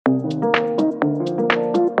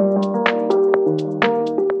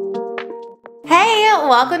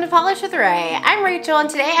Welcome to Polish with Ray. I'm Rachel, and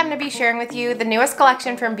today I'm going to be sharing with you the newest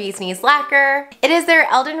collection from Bee's Knees Lacquer. It is their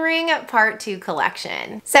Elden Ring Part 2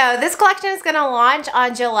 collection. So this collection is going to launch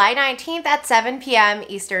on July 19th at 7 p.m.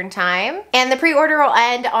 Eastern Time, and the pre-order will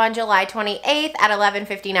end on July 28th at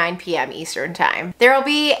 11:59 p.m. Eastern Time. There will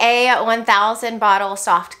be a 1,000 bottle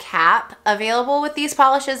soft cap available with these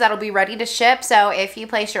polishes that'll be ready to ship, so if you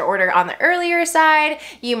place your order on the earlier side,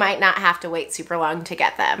 you might not have to wait super long to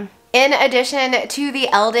get them. In addition to the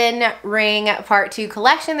Elden Ring Part 2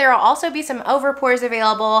 collection, there will also be some Overpours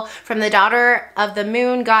available from the Daughter of the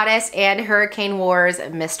Moon Goddess and Hurricane Wars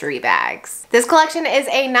mystery bags. This collection is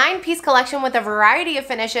a 9-piece collection with a variety of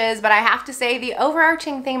finishes, but I have to say the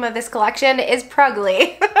overarching theme of this collection is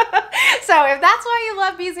prugly. So if that's why you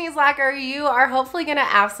love Bee's Knees Lacquer, you are hopefully going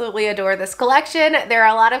to absolutely adore this collection. There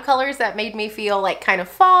are a lot of colors that made me feel like kind of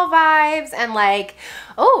fall vibes and like,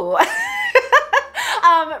 oh.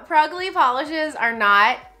 Prugly polishes are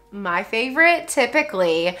not my favorite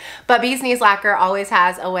typically, but Bee's Knees Lacquer always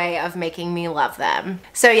has a way of making me love them.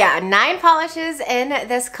 So yeah, 9 polishes in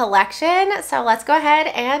this collection. So let's go ahead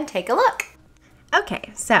and take a look.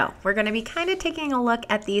 Okay, so we're going to be kind of taking a look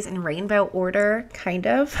at these in rainbow order, kind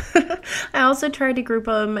of. I also tried to group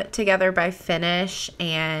them together by finish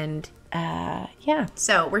and yeah.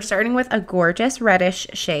 So we're starting with a gorgeous reddish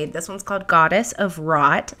shade. This one's called Goddess of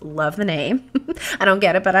Rot. Love the name. I don't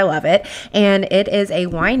get it, but I love it. And it is a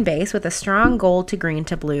wine base with a strong gold to green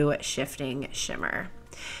to blue shifting shimmer.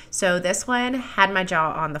 So this one had my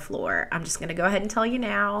jaw on the floor. I'm just going to go ahead and tell you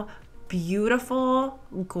now. Beautiful,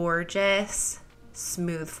 gorgeous,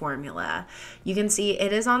 smooth formula. You can see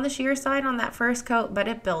it is on the sheer side on that first coat, but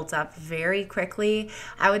it builds up very quickly.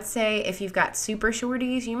 I would say if you've got super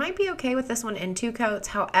shorties, you might be okay with this one in 2 coats.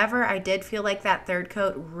 However, I did feel like that third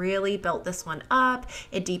coat really built this one up.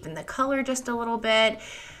 It deepened the color just a little bit.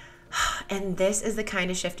 And this is the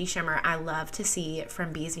kind of shifty shimmer I love to see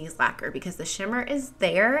from Bee's Knees Lacquer because the shimmer is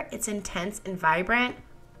there, it's intense and vibrant,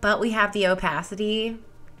 but we have the opacity.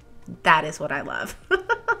 That is what I love.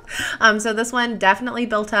 So this one definitely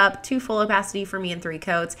built up to full opacity for me in 3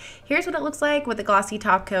 coats. Here's what it looks like with the glossy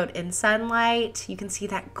top coat in sunlight. You can see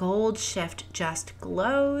that gold shift just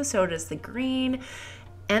glows. So does the green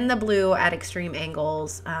and the blue at extreme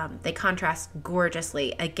angles. They contrast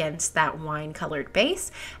gorgeously against that wine colored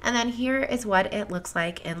base. And then here is what it looks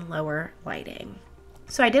like in lower lighting.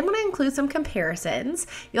 So I did want to include some comparisons.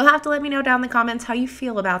 You'll have to let me know down in the comments how you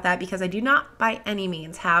feel about that because I do not by any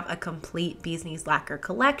means have a complete Bee's Knees Lacquer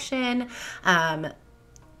collection.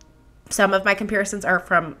 Some of my comparisons are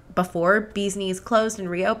from before Bee's Knees closed and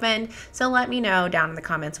reopened. So let me know down in the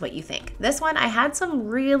comments what you think. This one I had some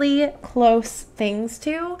really close things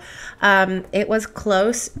to. It was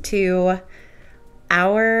close to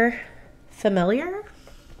Our Familiar.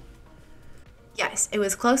 Yes, it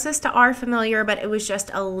was closest to Our Familiar, but it was just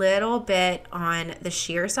a little bit on the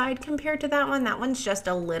sheer side compared to that one. That one's just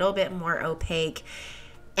a little bit more opaque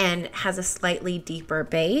and has a slightly deeper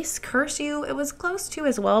base. Curse-You, it was close to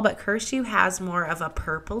as well, but Curse-You has more of a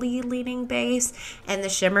purpley leaning base, and the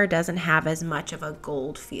shimmer doesn't have as much of a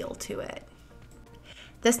gold feel to it.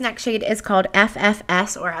 This next shade is called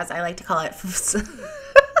FFS, or as I like to call it,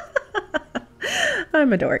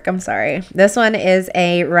 I'm a dork, I'm sorry. This one is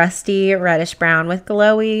a rusty reddish brown with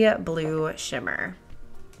glowy blue shimmer.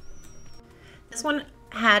 This one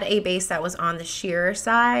had a base that was on the sheer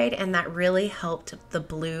side and that really helped the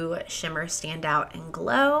blue shimmer stand out and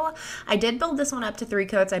glow. I did build this one up to 3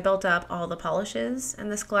 coats. I built up all the polishes in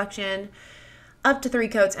this collection up to 3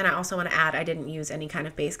 coats, and I also want to add I didn't use any kind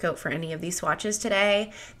of base coat for any of these swatches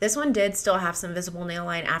today. This one did still have some visible nail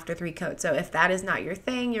line after 3 coats, so if that is not your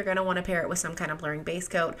thing, you're going to want to pair it with some kind of blurring base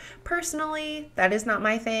coat. Personally, that is not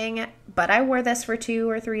my thing, but I wore this for 2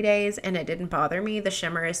 or 3 days and it didn't bother me. The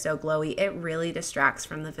shimmer is so glowy, it really distracts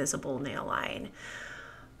from the visible nail line.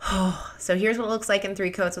 So here's what it looks like in 3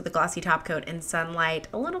 coats with the glossy top coat in sunlight.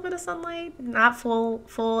 A little bit of sunlight, not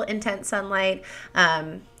full intense sunlight.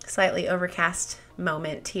 Slightly overcast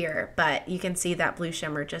moment here, but you can see that blue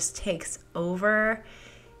shimmer just takes over.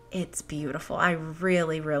 It's beautiful. I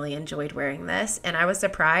really enjoyed wearing this, and I was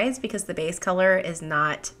surprised because the base color is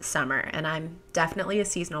not summer, and I'm definitely a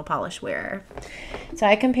seasonal polish wearer. So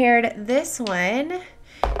I compared this one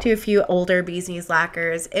to a few older Bee's Knees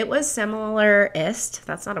lacquers. It was similar-ist,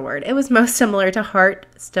 that's not a word, it was most similar to Heart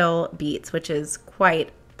Still Beats, which is quite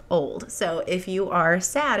old. So if you are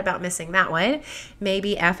sad about missing that one,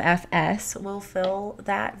 maybe FFS will fill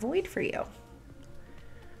that void for you.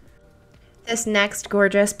 This next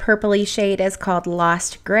gorgeous purpley shade is called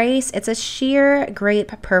Lost Grace. It's a sheer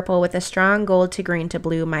grape purple with a strong gold to green to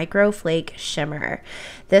blue micro flake shimmer.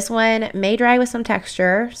 This one may dry with some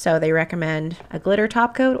texture, so they recommend a glitter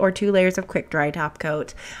top coat or 2 layers of quick dry top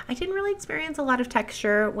coat. I didn't really experience a lot of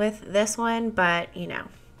texture with this one, but you know,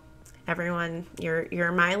 everyone,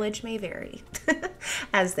 your mileage may vary,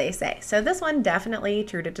 as they say. So this one definitely,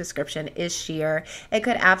 true to description, is sheer. It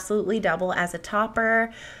could absolutely double as a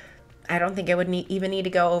topper. I don't think it would even need to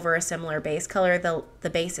go over a similar base color. The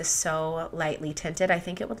base is so lightly tinted. I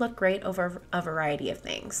think it would look great over a variety of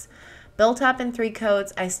things. Built up in 3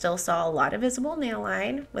 coats, I still saw a lot of visible nail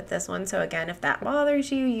line with this one. So again, if that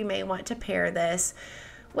bothers you, you may want to pair this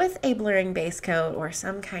with a blurring base coat or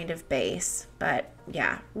some kind of base. But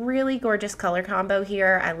yeah, really gorgeous color combo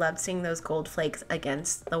here. I loved seeing those gold flakes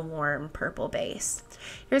against the warm purple base.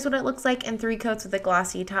 Here's what it looks like in 3 coats with a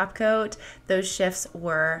glossy top coat. Those shifts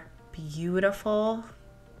were beautiful,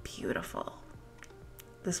 beautiful.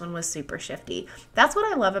 This one was super shifty. That's what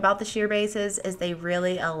I love about the sheer bases, is they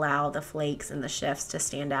really allow the flakes and the shifts to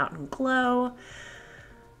stand out and glow.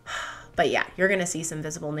 But yeah, you're gonna see some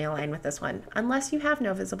visible nail line with this one, unless you have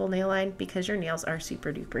no visible nail line because your nails are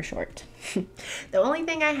super duper short. The only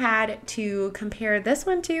thing I had to compare this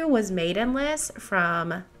one to was Maidenless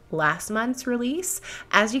from last month's release.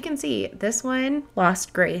 As you can see, this one,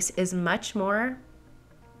 Lost Grace, is much more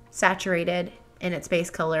saturated in its base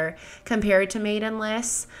color compared to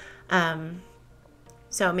Maidenless.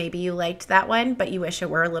 So maybe you liked that one, but you wish it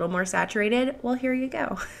were a little more saturated. Well, here you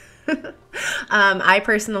go. I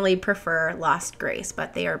personally prefer Lost Grace,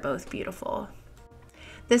 but they are both beautiful.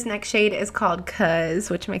 This next shade is called Cuz,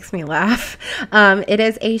 which makes me laugh. It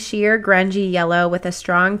is a sheer grungy yellow with a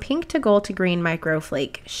strong pink to gold to green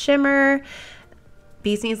microflake shimmer.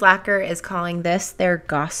 Bee's Knees Lacquer is calling this their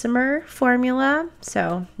Gossamer formula,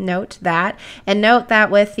 so note that. And note that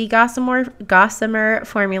with the Gossamer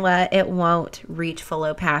formula, it won't reach full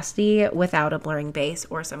opacity without a blurring base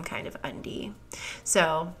or some kind of undie.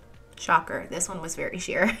 So, shocker, this one was very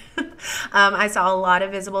sheer. I saw a lot of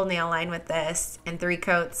visible nail line with this in 3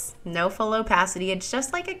 coats, no full opacity. It's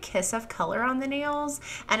just like a kiss of color on the nails.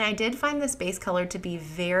 And I did find this base color to be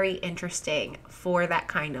very interesting for that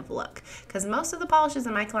kind of look, because most of the polishes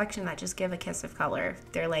in my collection that just give a kiss of color,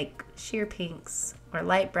 they're like sheer pinks or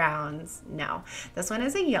light browns. No, this one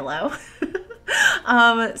is a yellow.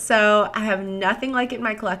 So I have nothing like it in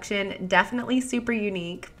my collection. Definitely super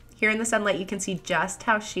unique. Here in the sunlight, you can see just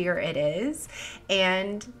how sheer it is,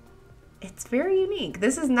 and it's very unique.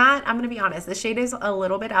 This is not, I'm going to be honest, the shade is a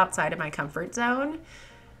little bit outside of my comfort zone,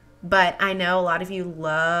 but I know a lot of you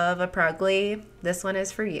love a Prugly. This one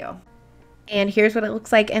is for you. And here's what it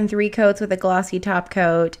looks like in 3 coats with a glossy top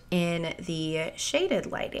coat in the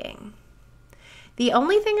shaded lighting. The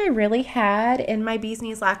only thing I really had in my Bee's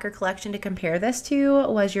Knees Lacquer collection to compare this to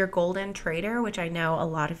was your Golden Trader, which I know a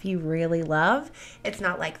lot of you really love. It's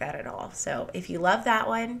not like that at all. So if you love that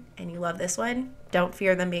one and you love this one, don't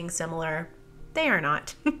fear them being similar. They are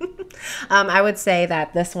not. I would say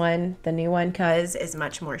that this one, the new one, Cuz, is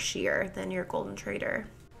much more sheer than your Golden Trader.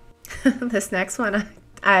 This next one,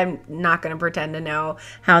 I'm not going to pretend to know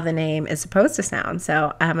how the name is supposed to sound,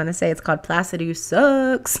 so I'm going to say it's called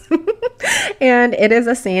Placidu-suuux. And it is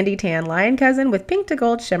a sandy tan lion cousin with pink to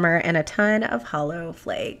gold shimmer and a ton of hollow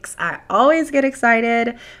flakes. I always get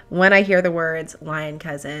excited when I hear the words lion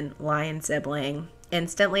cousin, lion sibling.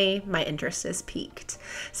 Instantly, my interest is piqued.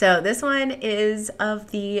 So this one is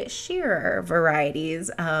of the sheerer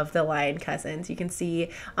varieties of the lion cousins. You can see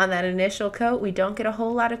on that initial coat, we don't get a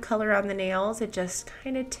whole lot of color on the nails. It just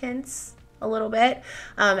kind of tints a little bit.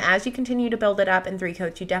 As you continue to build it up in 3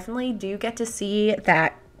 coats, you definitely do get to see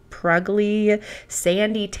that Prugly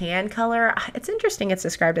sandy tan color. It's interesting it's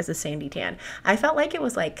described as a sandy tan. I felt like it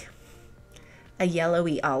was like a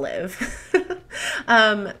yellowy olive.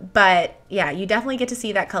 But yeah, you definitely get to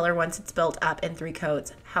see that color once it's built up in 3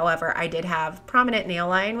 coats. However, I did have prominent nail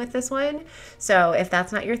line with this one. So if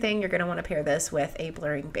that's not your thing, you're going to want to pair this with a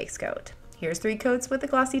blurring base coat. Here's 3 coats with a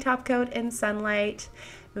glossy top coat in sunlight.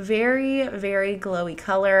 Very, very glowy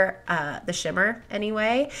color, the shimmer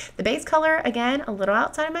anyway. The base color, again, a little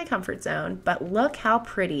outside of my comfort zone, but look how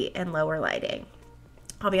pretty in lower lighting.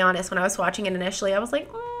 I'll be honest, when I was swatching it initially, I was like,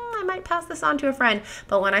 I might pass this on to a friend.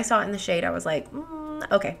 But when I saw it in the shade, I was like,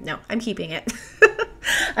 okay, no, I'm keeping it.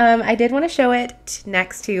 I did want to show it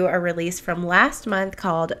next to a release from last month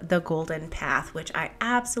called The Golden Path, which I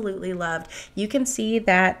absolutely loved. You can see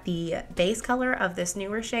that the base color of this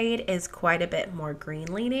newer shade is quite a bit more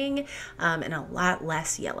green leaning and a lot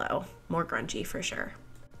less yellow, more grungy for sure.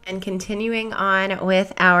 And continuing on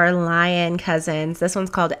with our lion cousins, this one's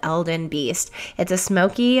called Elden Beast. It's a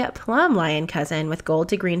smoky plum lion cousin with gold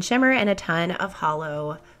to green shimmer and a ton of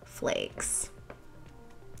hollow flakes.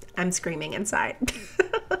 I'm screaming inside.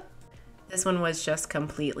 This one was just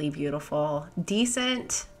completely beautiful.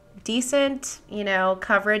 Decent, you know,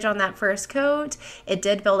 coverage on that first coat. It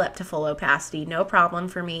did build up to full opacity, no problem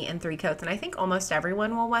for me in 3 coats. And I think almost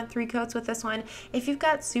everyone will want 3 coats with this one. If you've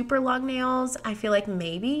got super long nails, I feel like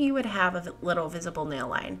maybe you would have a little visible nail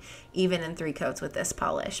line, even in 3 coats with this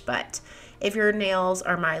polish. But if your nails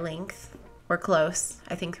are my length or close,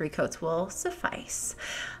 I think 3 coats will suffice.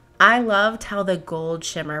 I loved how the gold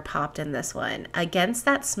shimmer popped in this one. Against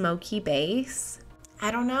that smoky base,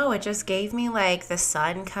 I don't know, it just gave me like the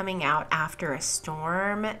sun coming out after a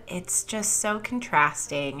storm. It's just so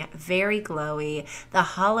contrasting, very glowy, the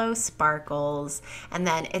hollow sparkles, and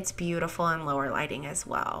then it's beautiful in lower lighting as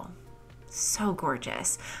well. So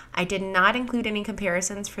gorgeous. I did not include any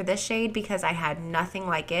comparisons for this shade because I had nothing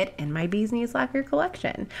like it in my Bee's Knees Lacquer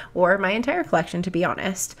collection, or my entire collection, to be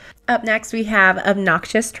honest. Up next, we have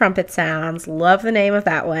Obnoxious Trumpet Sounds. Love the name of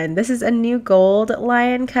that one. This is a new gold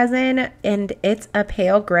lion cousin, and it's a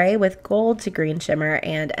pale gray with gold to green shimmer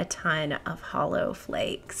and a ton of hollow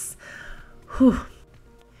flakes. Whew.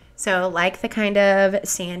 So like the kind of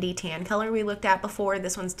sandy tan color we looked at before,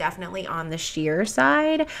 this one's definitely on the sheer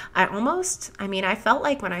side. I felt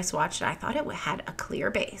like when I swatched it, I thought it had a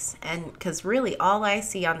clear base. And because really all I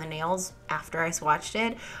see on the nails after I swatched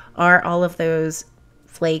it are all of those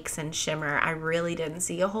flakes and shimmer. I really didn't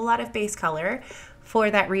see a whole lot of base color.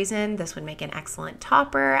 For that reason, this would make an excellent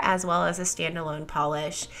topper as well as a standalone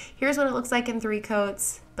polish. Here's what it looks like in 3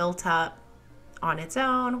 coats, built up on its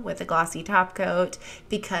own with a glossy top coat.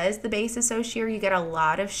 Because the base is so sheer, you get a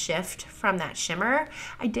lot of shift from that shimmer.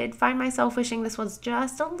 I did find myself wishing this was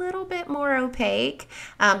just a little bit more opaque,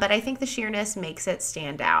 but I think the sheerness makes it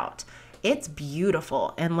stand out. It's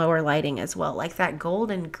beautiful in lower lighting as well. Like that gold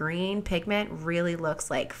and green pigment really looks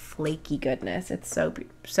like flaky goodness. It's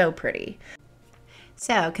so pretty.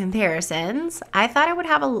 So comparisons, I thought I would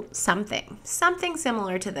have something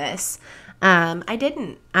similar to this. I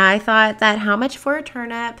didn't. I thought that How Much for a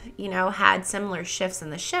Turnip, had similar shifts in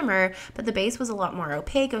the shimmer, but the base was a lot more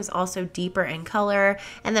opaque. It was also deeper in color.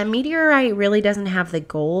 And then Meteorite really doesn't have the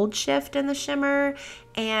gold shift in the shimmer.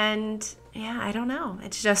 And yeah, I don't know.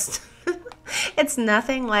 It's just, it's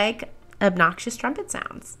nothing like Obnoxious Trumpet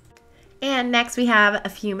Sounds. And next we have a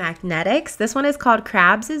few magnetics. This one is called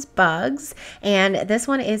Crabs' Bugs, and this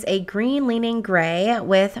one is a green leaning gray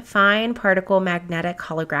with fine particle magnetic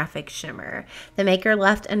holographic shimmer. The maker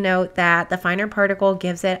left a note that the finer particle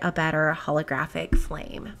gives it a better holographic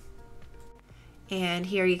flame. And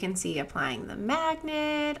here you can see applying the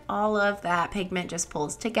magnet, all of that pigment just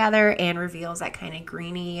pulls together and reveals that kind of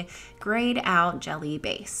greeny, grayed out jelly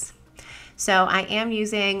base. So I am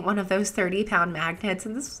using one of those 30-pound magnets,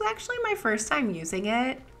 and this was actually my first time using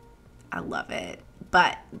it. I love it,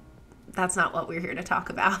 but that's not what we're here to talk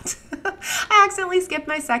about. I accidentally skipped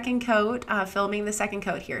my second coat, filming the second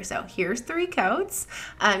coat here. So here's 3 coats.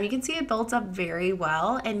 You can see it builds up very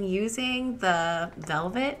well, and using the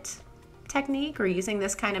velvet technique or using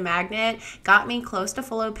this kind of magnet got me close to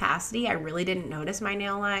full opacity. I really didn't notice my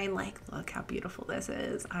nail line. Like, look how beautiful this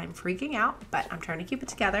is. I'm freaking out, but I'm trying to keep it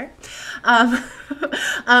together.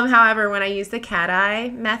 However, when I use the cat eye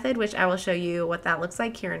method, which I will show you what that looks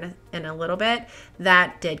like here in a little bit,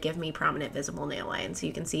 that did give me prominent visible nail lines. So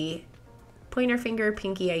you can see pointer finger,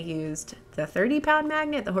 pinky, I used the 30-pound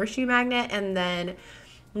magnet, the horseshoe magnet, and then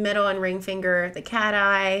middle and ring finger, the cat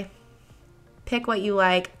eye. Pick what you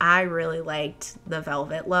like. I really liked the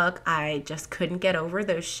velvet look. I just couldn't get over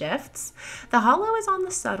those shifts. The hollow is on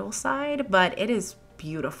the subtle side, but it is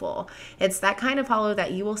beautiful. It's that kind of hollow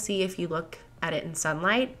that you will see if you look at it in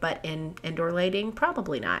sunlight, but in indoor lighting,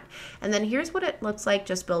 probably not. And then here's what it looks like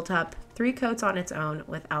just built up 3 coats on its own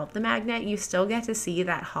without the magnet. You still get to see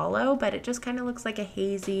that hollow, but it just kind of looks like a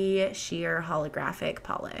hazy, sheer holographic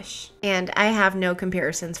polish. And I have no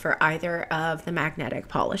comparisons for either of the magnetic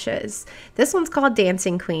polishes. This one's called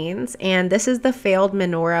Dancing Queens, and this is the failed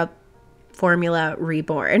Menorah formula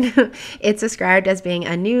reborn. It's described as being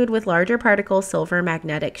a nude with larger particle silver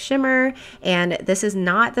magnetic shimmer, and this is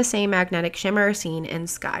not the same magnetic shimmer seen in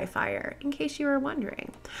Skyfire, in case you were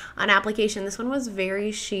wondering. On application, this one was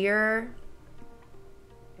very sheer,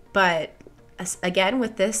 but again,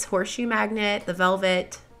 with this horseshoe magnet, the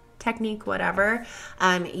velvet technique, whatever,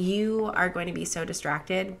 you are going to be so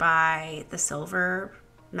distracted by the silver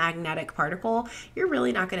magnetic particle, you're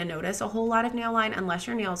really not going to notice a whole lot of nail line unless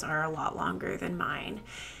your nails are a lot longer than mine.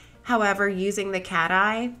 However, using the cat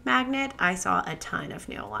eye magnet, I saw a ton of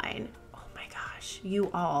nail line. Oh my gosh,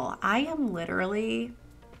 you all, I am literally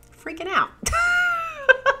freaking out.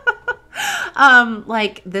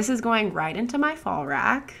 Like this is going right into my fall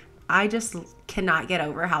rack. I just cannot get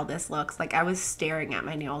over how this looks. Like I was staring at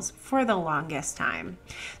my nails for the longest time.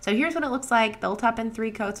 So here's what it looks like, built up in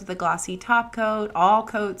 3 coats with a glossy top coat. All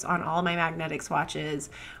coats on all my magnetic swatches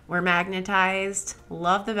were magnetized.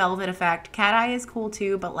 Love the velvet effect. Cat eye is cool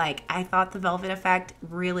too, but like I thought the velvet effect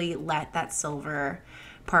really let that silver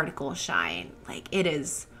particle shine. Like it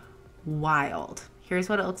is wild. Here's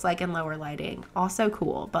what it looks like in lower lighting. Also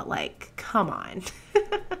cool, but like, come on.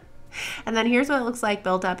 And then here's what it looks like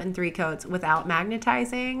built up in 3 coats without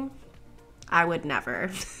magnetizing. I would never.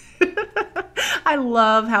 I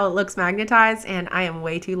love how it looks magnetized, and I am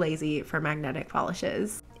way too lazy for magnetic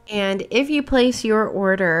polishes. And if you place your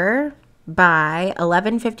order by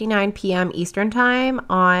 11:59 p.m. Eastern Time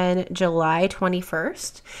on July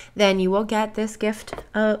 21st, then you will get this gift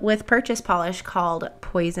with purchase polish called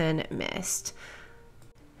Poison Mist.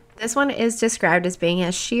 This one is described as being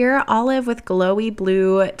a sheer olive with glowy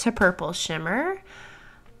blue to purple shimmer.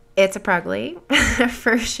 It's a Pruggly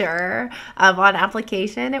for sure. On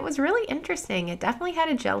application, it was really interesting. It definitely had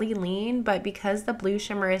a jelly lean, but because the blue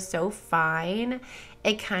shimmer is so fine,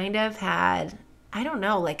 it kind of had, I don't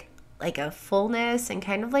know, like a fullness and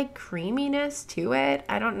kind of like creaminess to it.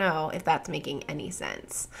 I don't know if that's making any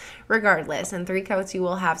sense. Regardless, in 3 coats you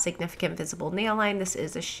will have significant visible nail line. This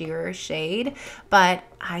is a sheer shade, but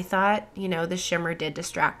I thought, you know, the shimmer did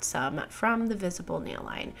distract some from the visible nail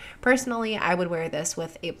line. Personally, I would wear this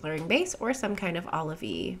with a blurring base or some kind of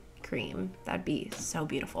olivey cream. That'd be so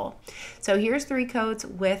beautiful. So here's 3 coats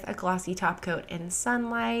with a glossy top coat in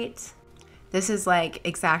sunlight. This is like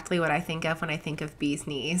exactly what I think of when I think of bee's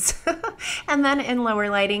knees. And then in lower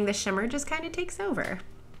lighting, the shimmer just kind of takes over.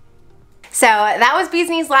 So that was Bee's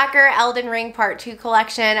Knees Lacquer Elden Ring Part 2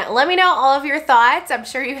 collection. Let me know all of your thoughts. I'm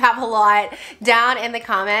sure you have a lot down in the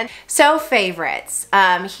comments. So favorites,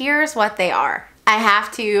 here's what they are. I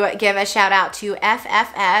have to give a shout out to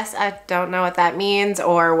FFS. I don't know what that means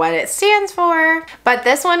or what it stands for, but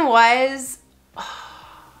this one was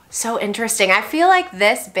so interesting. I feel like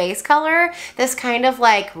this base color, this kind of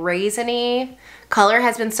like raisiny color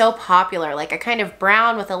has been so popular, like a kind of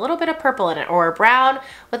brown with a little bit of purple in it, or a brown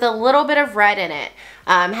with a little bit of red in it,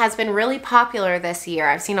 has been really popular this year.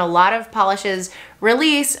 I've seen a lot of polishes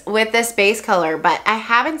release with this base color, but I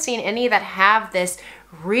haven't seen any that have this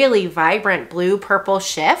really vibrant blue purple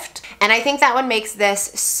shift, and I think that one makes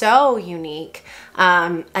this so unique.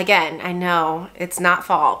 Again, I know it's not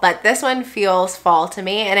fall, but this one feels fall to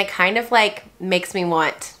me, and it kind of like makes me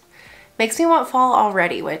want fall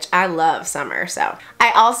already, which I love summer. So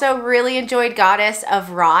I also really enjoyed Goddess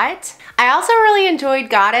of Rot.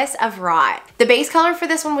 The base color for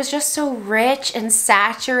this one was just so rich and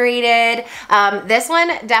saturated. This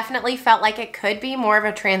one definitely felt like it could be more of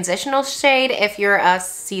a transitional shade if you're a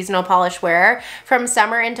seasonal polish wearer from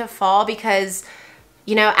summer into fall, because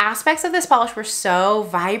you know, aspects of this polish were so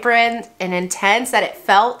vibrant and intense that it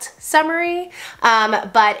felt summery,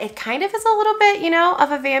 but it kind of is a little bit, you know,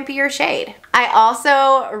 of a vampier shade. I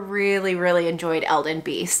also really, really enjoyed Elden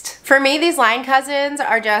Beast. For me, these line cousins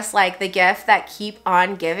are just like the gift that keep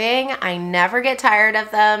on giving. I never get tired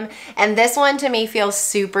of them, and this one to me feels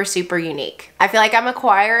super, super unique. I feel like I'm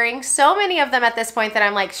acquiring so many of them at this point that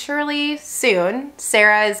I'm like, surely soon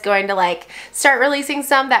Sarah is going to like start releasing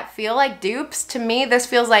some that feel like dupes. To me, this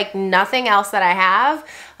feels like nothing else that I have.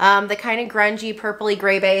 The kind of grungy purpley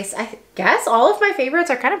gray base. I guess all of my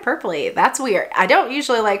favorites are kind of purpley. That's weird. I don't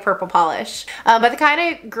usually like purple polish, but the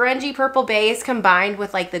kind of grungy purple base combined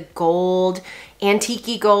with like the gold,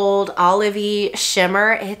 antique-y gold, olivey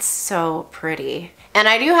shimmer, it's so pretty. And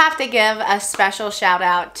I do have to give a special shout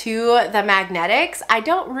out to the magnetics. I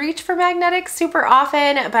don't reach for magnetics super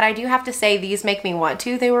often, but I do have to say these make me want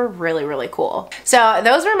to. They were really, really cool. So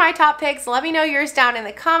those were my top picks. Let me know yours down in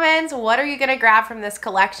the comments. What are you gonna grab from this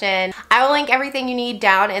collection? I will link everything you need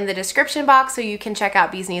down in the description box so you can check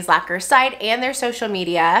out Bee's Knees Lacquer's site and their social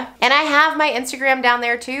media. And I have my Instagram down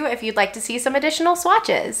there too if you'd like to see some additional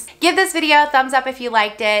swatches. Give this video a thumbs up if you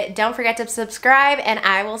liked it. Don't forget to subscribe, and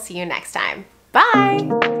I will see you next time.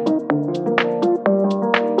 Bye!